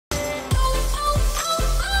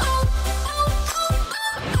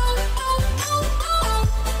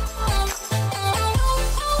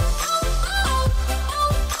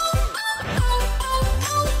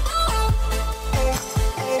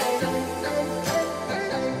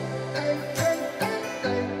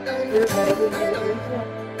Too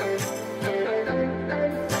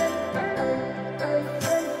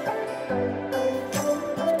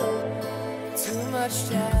much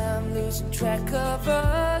time losing track of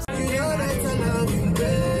us.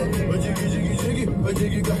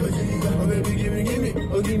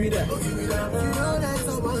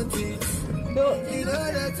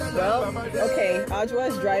 Well, okay, Audra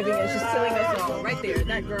is driving and she's killing us all. Right there,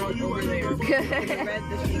 that girl over there. Red,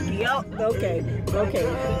 okay.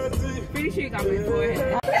 Pretty sure you got my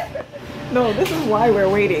forehead. No, this is why we're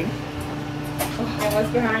waiting. And what's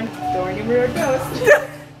behind? Don't give me your ghost.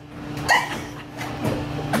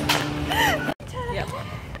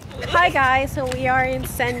 Hi guys, so we are in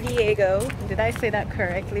San Diego. Did I say that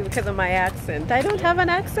correctly because of my accent? I don't have an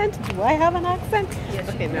accent? Do I have an accent? Yes.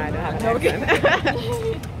 Okay, no, I don't have an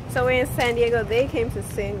accent. So we're in San Diego. They came to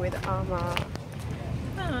sing with Amma.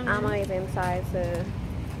 Amma is inside, so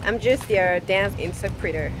I'm just their dance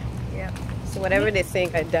interpreter. Yeah. So whatever they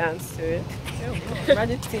sing, I dance to it.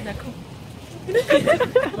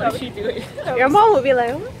 What's she doing? Your mom will be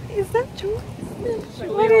like, what? Is that true?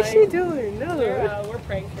 What is she doing? No. We're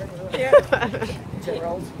praying for her. Yeah.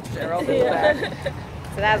 Gerald in the back.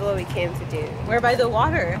 So that's what we came to do. We're by the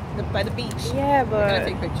water, by the beach. Yeah, but We're gonna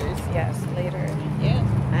take pictures. yes, later. Yeah.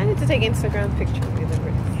 I need to take Instagram picture with the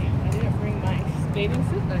birds. I didn't bring my bathing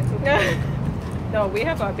suit. No, it's okay. No, we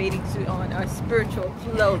have our bathing suit on, our spiritual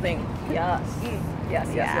clothing. Yes. Yes.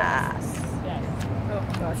 Yes. Oh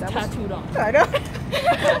gosh, that was Tattooed on. I know.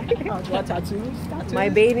 Oh, what tattoos? My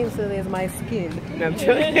bathing suit is my skin. No, I'm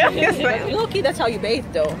joking. Look, that's how you bathe,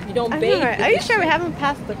 though. You don't I know, bathe. right? Are you sure we haven't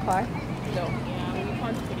passed the car? No. Yeah, we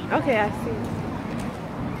want to be. Okay, I see.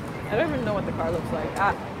 I don't even know what the car looks like.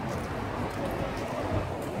 Ah.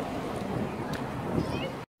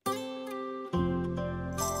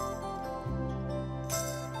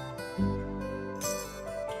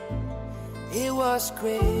 It was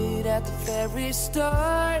great at the very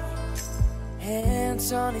start.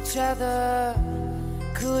 Hands on each other,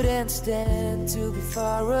 couldn't stand to be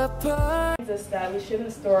far apart. Us that we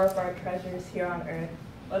shouldn't store up our treasures here on earth,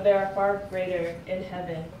 but they are far greater in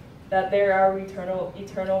heaven. That there are eternal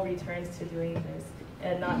returns to doing this,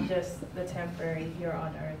 and not just the temporary here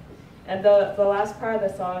on earth. And the last part of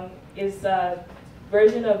the song is a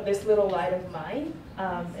version of This Little Light of Mine.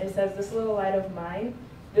 It says, this little light of mine,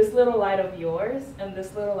 this little light of yours, and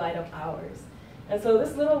this little light of ours. And so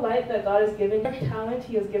this little light that God has given you, talent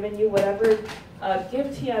He has given you, whatever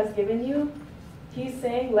gift He has given you, He's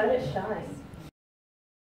saying, let it shine.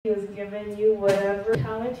 He has given you whatever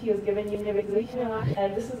talent He has given you,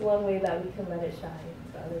 and this is one way that we can let it shine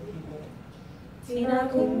to other people. Tina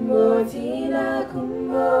kumbo, tina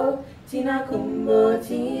kumbo, tina kumbo,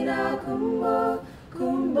 tina kumbo,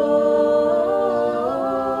 kumbo,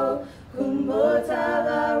 kumbo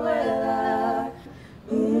tabaruela,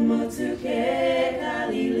 umutuke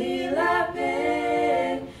kalililape,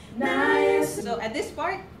 naes. So at this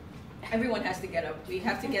part, everyone has to get up. We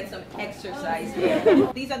have to get some exercise here.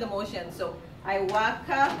 These are the motions. So I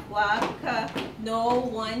waka, waka, no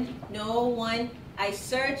one, no one. I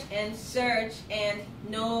search, and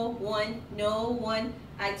no one, no one.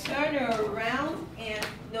 I turn around and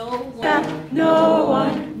no one. No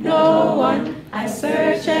one, no one. I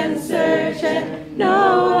search and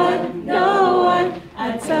no one, no one.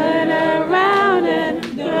 I turn around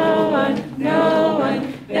and no one, no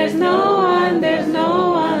one. There's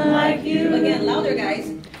no one like you. Again, louder,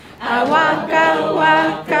 guys. I waka,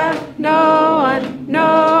 waka, no one,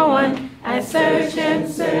 no one. I search and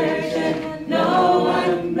no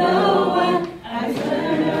one, no one. I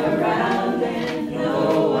turn around and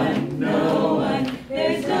no one, no one.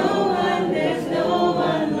 There's no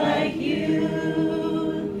one like you.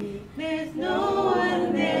 There's no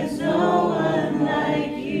one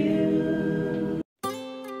like you.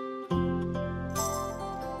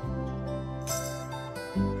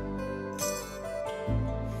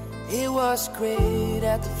 It was great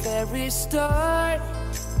at the very start.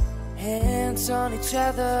 Hands on each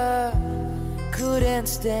other, couldn't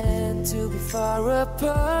stand to be far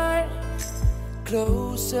apart.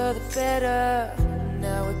 Closer the better.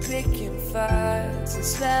 Now we're picking fights and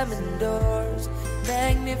slamming doors,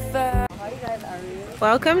 magnify.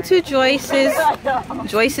 Welcome to Joyce's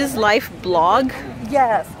Life blog.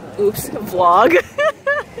 Yes. Oops, vlog.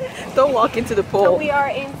 Don't walk into the pool. So we are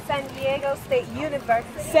in San Diego State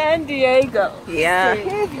University. San Diego. Yeah.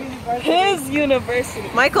 His university.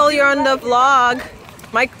 Michael, you're on the vlog.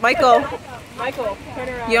 Michael, turn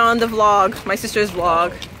around. you're on the vlog. My sister's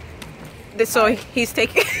vlog. So he's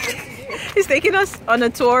taking he's taking us on a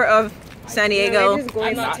tour of San Diego.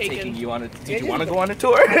 I'm not taking you on a. Did you want to go on a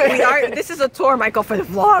tour? We are. This is a tour, Michael, for the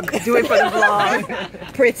vlog. Do it for the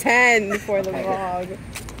vlog. Pretend for the vlog.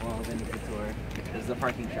 Well, then it's a tour. There's a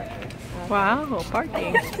parking structure. Wow,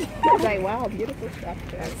 parking. Like, wow, beautiful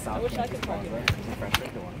structure. That's South Campus Popular. There's a fresh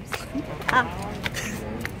dorms.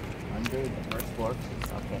 Under the first floor of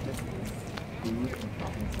South Campus is food and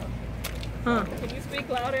shopping stuff. Huh. Can you speak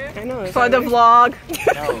louder? I know. For the vlog.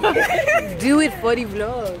 No. Do it for the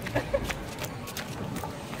vlog.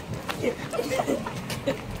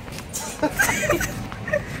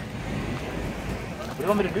 What do you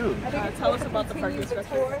want me to do? Tell us about the parking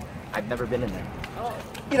structure. I've never been in there.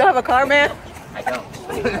 You don't have a car, man? I don't.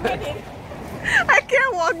 I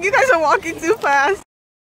can't walk. You guys are walking too fast.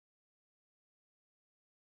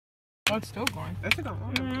 Oh, it's still going. That's a good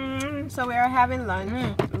one. So we are having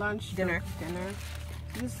lunch. Dinner.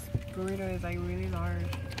 This burrito is like really large.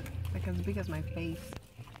 Like as big as my face.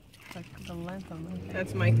 Like the length of my face.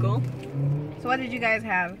 That's Michael. So what did you guys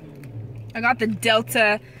have? I got the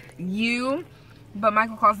Delta U, but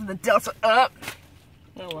Michael calls it the Delta Up.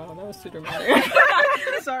 Oh wow, that was super matter.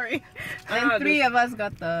 Sorry. And three of us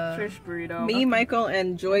got the Fish burrito. Me, Michael,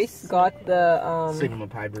 and Joyce got the Sigma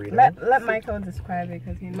Pie burrito. Let Michael describe it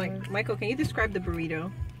because he knows. Michael, can you describe the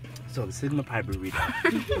burrito? So the Sigma Pie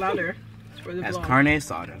burrito Louder. It's for the has vlog. carne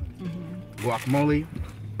asada, guacamole,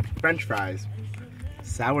 French fries,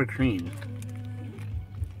 sour cream.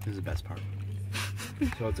 This is the best part.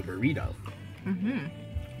 So it's a burrito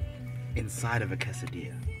inside of a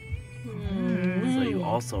quesadilla. So you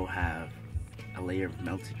also have a layer of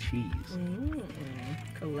melted cheese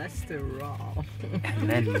Cholesterol. and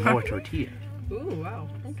then more tortilla. Ooh, wow.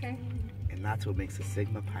 Okay. And that's what makes a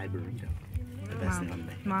Sigma Pie burrito the best thing on the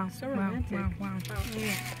menu. Wow. So romantic. Wow.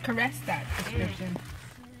 Caress that description.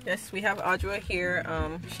 Yes, we have Audra here.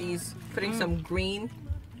 She's putting some green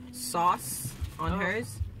sauce on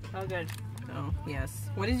hers. Oh, good. Oh, yes.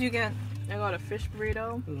 What did you get? I got a fish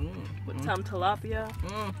burrito Ooh. with some tilapia,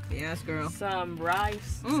 Yes, girl. some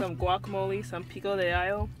rice, some guacamole, some pico de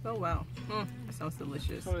gallo, Oh, wow. That sounds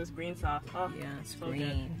delicious. some of this green sauce. Oh, Yeah, it's so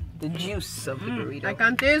green. The juice of the burrito. I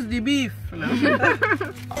can taste the beef.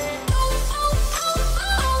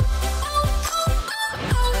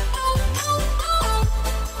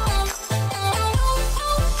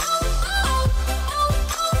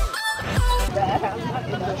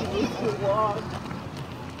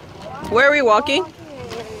 Where are we walking?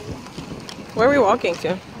 Where are we walking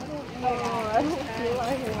to?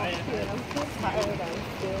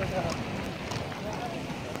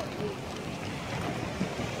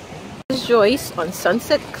 This is Joyce on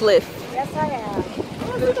Sunset Cliff. Yes, I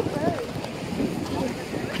am.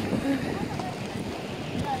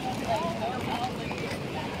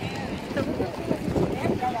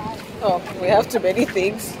 Oh, we have too many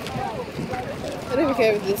things. I don't even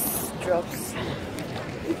care if this drops.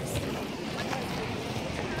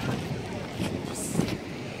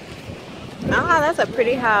 Ah, that's a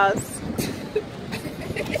pretty house.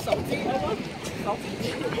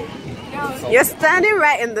 You're standing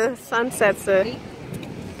right in the sunset, so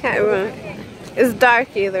can't even. It's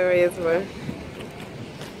dark either way as well.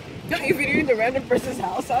 If you're in the random person's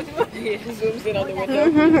house, it zooms in on the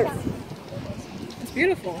window. It's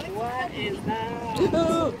beautiful. what is that?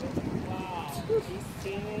 Oh,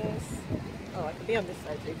 Wow. I could be on this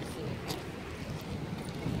side so you can see.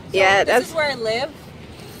 Yeah, This that's is where I live.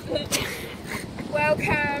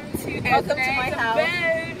 Welcome to my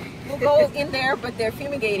house. We'll go in there, but they're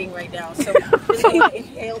fumigating right now, so we don't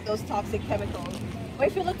inhale those toxic chemicals. But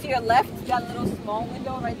if you look to your left, that little small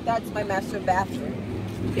window right, that's my master bathroom.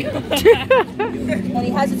 And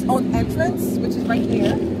he has its own entrance, which is right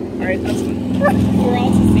here. Alright, that's for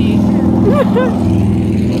all to see.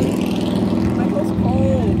 Michael's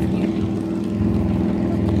cold.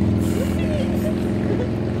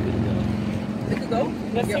 We could go?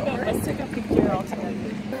 Let's take a picture all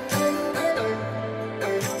together.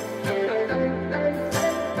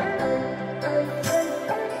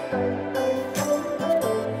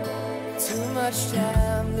 Too much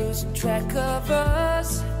time losing track of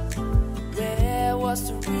us. There was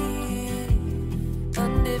the real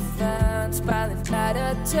undefined, spiraling out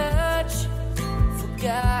of touch.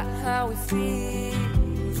 Forgot how we feel.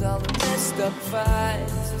 All the messed up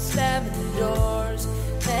fights and slamming doors,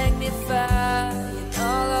 magnifying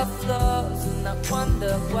all our flaws. And I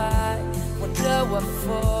wonder why, wonder what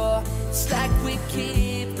for. It's like we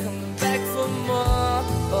keep coming back for more.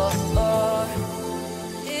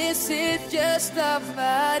 Is it just our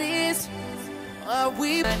bodies? Are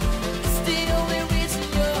we still in